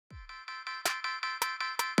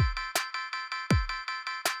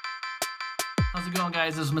How's it going,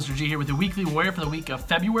 guys? This is Mr. G here with the Weekly Warrior for the week of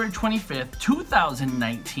February 25th,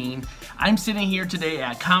 2019. I'm sitting here today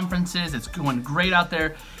at conferences. It's going great out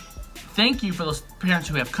there. Thank you for those parents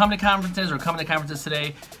who have come to conferences or coming to conferences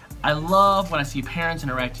today. I love when I see parents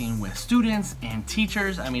interacting with students and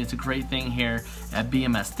teachers. I mean, it's a great thing here at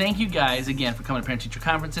BMS. Thank you guys again for coming to parent-teacher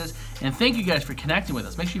conferences, and thank you guys for connecting with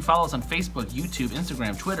us. Make sure you follow us on Facebook, YouTube,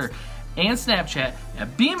 Instagram, Twitter, and Snapchat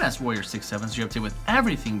at BMS Warrior 67 so you're up to date with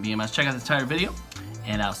everything BMS. Check out the entire video,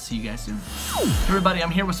 and I'll see you guys soon. Hey everybody,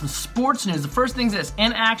 I'm here with some sports news. The first thing is this: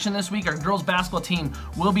 in action this week, our girls basketball team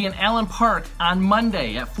will be in Allen Park on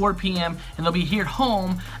Monday at 4 p.m. and they'll be here at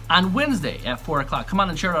home on Wednesday at 4 o'clock. Come on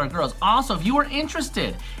and cheer out our girls. Also, if you are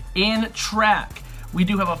interested in track, we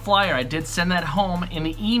do have a flyer. I did send that home in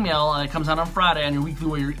the email. It comes out on Friday on your Weekly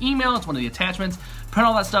Warrior email. It's one of the attachments. Print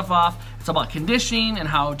all that stuff off. It's about conditioning and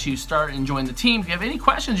how to start enjoying the team. If you have any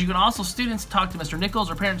questions, you can also, students, talk to Mr. Nichols,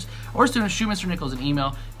 or parents or students, shoot Mr. Nichols an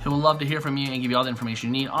email. He will love to hear from you and give you all the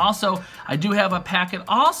information you need. Also, I do have a packet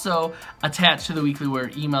also attached to the Weekly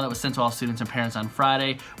Warrior email that was sent to all students and parents on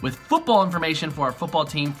Friday with football information for our football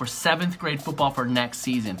team for 7th grade football for next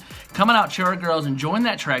season. Coming out, cheer our girls, and join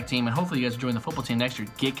that track team, and hopefully you guys will join the football team next year.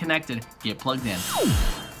 Get connected, get plugged in.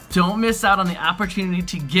 Don't miss out on the opportunity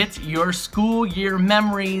to get your school year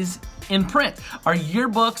memories in print. Our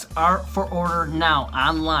yearbooks are for order now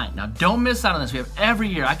online. Now don't miss out on this. We have every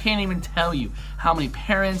year. I can't even tell you how many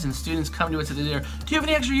parents and students come to us and they're, do you have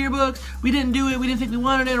any extra yearbooks? We didn't do it, we didn't think we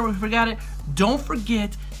wanted it, or we forgot it. Don't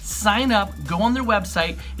forget, sign up, go on their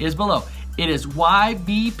website. It is below. It is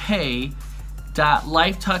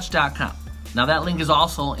ybpay.lifetouch.com. Now that link is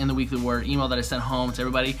also in the Weekly Warrior email that I sent home to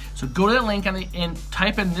everybody. So go to that link and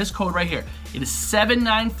type in this code right here. It is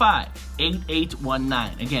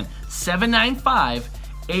 795-8819. Again,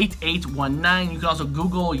 795-8819. You can also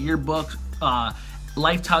Google yearbook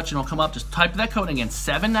Life Touch and it'll come up. Just type that code again,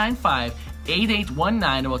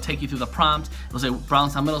 795-8819. It will take you through the prompt. It'll say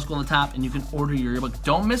Brownstown Middle School on the top, and you can order your yearbook.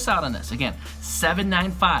 Don't miss out on this. Again,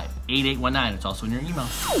 795-8819. It's also in your email.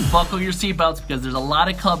 Buckle your seatbelts because there's a lot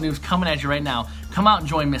of club news coming at you right now. Come out and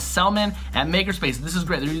join Miss Selman at Makerspace. This is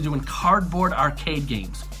great. They're doing cardboard arcade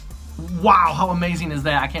games. Wow, how amazing is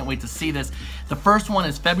that? I can't wait to see this. The first one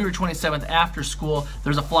is February 27th after school.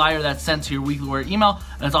 There's a flyer that's sent to your Weekly Warrior email,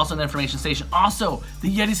 and it's also in the information station. Also, the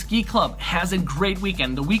Yeti Ski Club has a great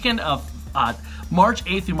weekend. The weekend of March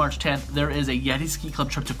 8th through March 10th, there is a Yeti Ski Club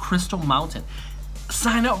trip to Crystal Mountain.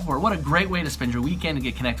 Sign up for it. What a great way to spend your weekend and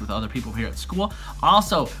get connected with other people here at school.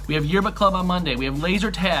 Also, we have Yearbook Club on Monday. We have Laser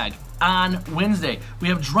Tag on Wednesday. We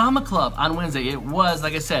have Drama Club on Wednesday. It was,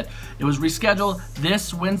 like I said, it was rescheduled.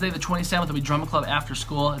 This Wednesday, the 27th, will be Drama Club after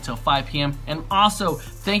school until 5 p.m. And also,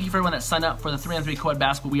 thank you for everyone that signed up for the 3-on-3 co-ed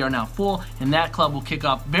basketball. We are now full, and that club will kick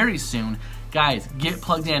off very soon. Guys, get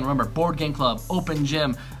plugged in. Remember, Board Game Club, Open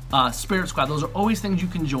Gym, Spirit Squad. Those are always things you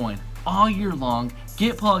can join all year long.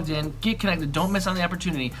 Get plugged in, get connected. Don't miss on the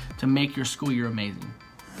opportunity to make your school year amazing.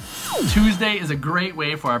 Tuesday is a great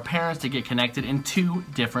way for our parents to get connected in two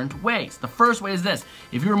different ways. The first way is this: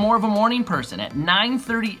 if you're more of a morning person, at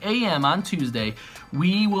 9:30 a.m. on Tuesday,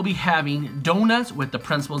 we will be having Donuts with the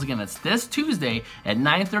Principals. Again, that's this Tuesday at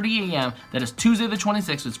 9:30 a.m. That is Tuesday the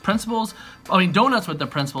 26th. It's Donuts with the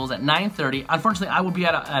Principals at 9:30. Unfortunately, I will be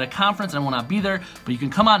at a conference and I will not be there, but you can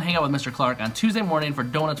come out and hang out with Mr. Clark on Tuesday morning for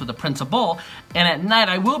Donuts with the Principal. And at night,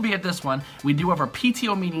 I will be at this one. We do have our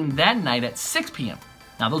PTO meeting that night at 6 p.m.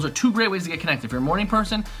 Now, those are two great ways to get connected. If you're a morning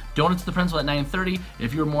person, Donuts to the Principal at 9:30.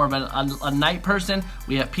 If you're more of a night person,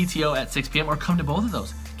 we have PTO at 6 p.m. or come to both of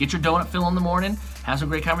those. Get your donut fill in the morning, have some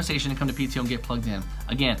great conversation, and come to PTO and get plugged in.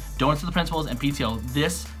 Again, Donuts to the Principals and PTO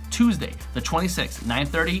this Tuesday, the 26th,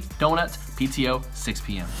 9:30, Donuts, PTO, 6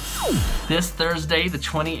 p.m. This Thursday, the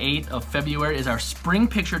 28th of February, is our Spring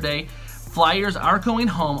Picture Day. Flyers are going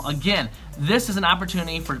home. Again, this is an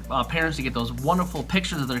opportunity for parents to get those wonderful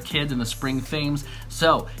pictures of their kids in the spring themes.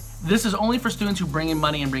 So this is only for students who bring in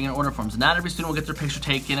money and bring in order forms. Not every student will get their picture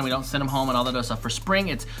taken, and we don't send them home and all that other stuff. For spring,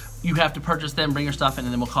 it's you have to purchase them, bring your stuff in,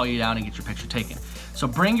 and then we'll call you down and get your picture taken. So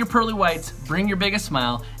bring your pearly whites, bring your biggest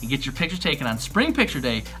smile, and get your picture taken on Spring Picture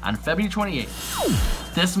Day on February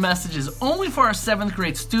 28th. This message is only for our 7th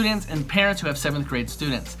grade students and parents who have 7th grade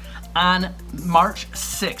students. On March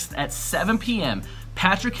 6th at 7 p.m.,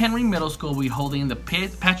 Patrick Henry Middle School will be holding the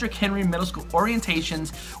Patrick Henry Middle School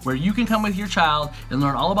orientations, where you can come with your child and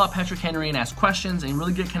learn all about Patrick Henry and ask questions and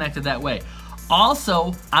really get connected that way.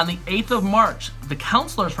 Also, on the 8th of March, the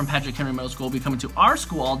counselors from Patrick Henry Middle School will be coming to our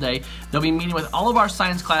school all day. They'll be meeting with all of our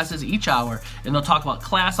science classes each hour, and they'll talk about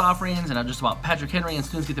class offerings and not just about Patrick Henry, and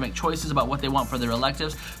students get to make choices about what they want for their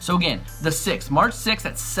electives. So again, the 6th, March 6th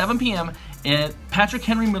at 7 p.m. And Patrick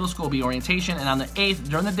Henry Middle School will be orientation, and on the 8th,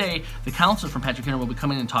 during the day, the counselors from Patrick Henry will be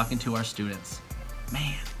coming and talking to our students.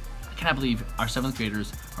 Man, I cannot believe our 7th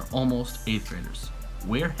graders are almost 8th graders.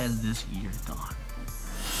 Where has this year gone?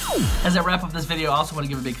 As I wrap up this video, I also want to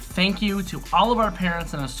give a big thank you to all of our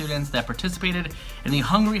parents and our students that participated in the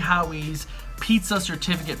Hungry Howie's Pizza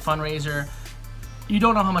Certificate fundraiser. You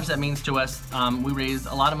don't know how much that means to us. We raised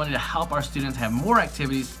a lot of money to help our students have more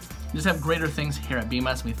activities, just have greater things here at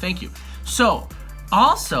BMS, and we thank you. So,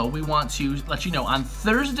 also, we want to let you know, on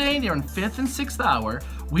Thursday during 5th and 6th hour,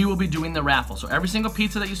 we will be doing the raffle. So every single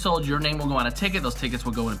pizza that you sold, your name will go on a ticket. Those tickets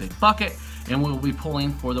will go in a big bucket, and we'll be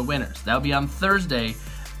pulling for the winners. That will be on Thursday.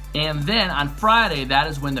 And then on Friday, that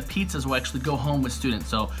is when the pizzas will actually go home with students.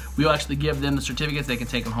 So we will actually give them the certificates, they can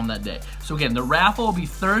take them home that day. So again, the raffle will be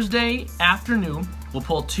Thursday afternoon. We'll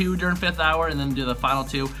pull 2 during 5th hour and then do the final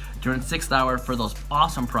 2 during 6th hour for those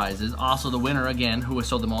awesome prizes. Also the winner, again, who has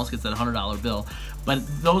sold the most gets that $100 bill. But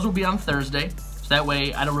those will be on Thursday. So that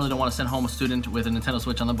way, I don't want to send home a student with a Nintendo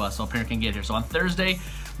Switch on the bus so a parent can get here. So on Thursday,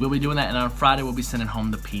 we'll be doing that, and on Friday, we'll be sending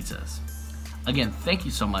home the pizzas. Again, thank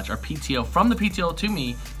you so much. Our PTO, from the PTO to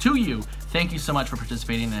me, to you, thank you so much for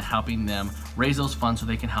participating and helping them raise those funds so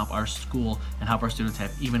they can help our school and help our students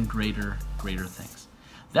have even greater things.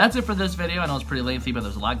 That's it for this video. I know it's pretty lengthy, but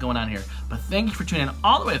there's a lot going on here. But thank you for tuning in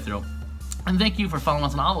all the way through. And thank you for following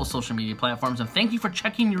us on all those social media platforms. And thank you for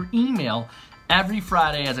checking your email every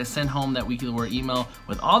Friday as I send home that weekly word email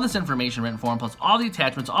with all this information written form, plus all the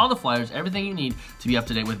attachments, all the flyers, everything you need to be up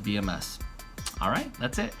to date with BMS. All right,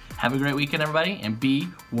 that's it. Have a great weekend, everybody, and be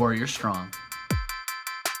Warrior Strong.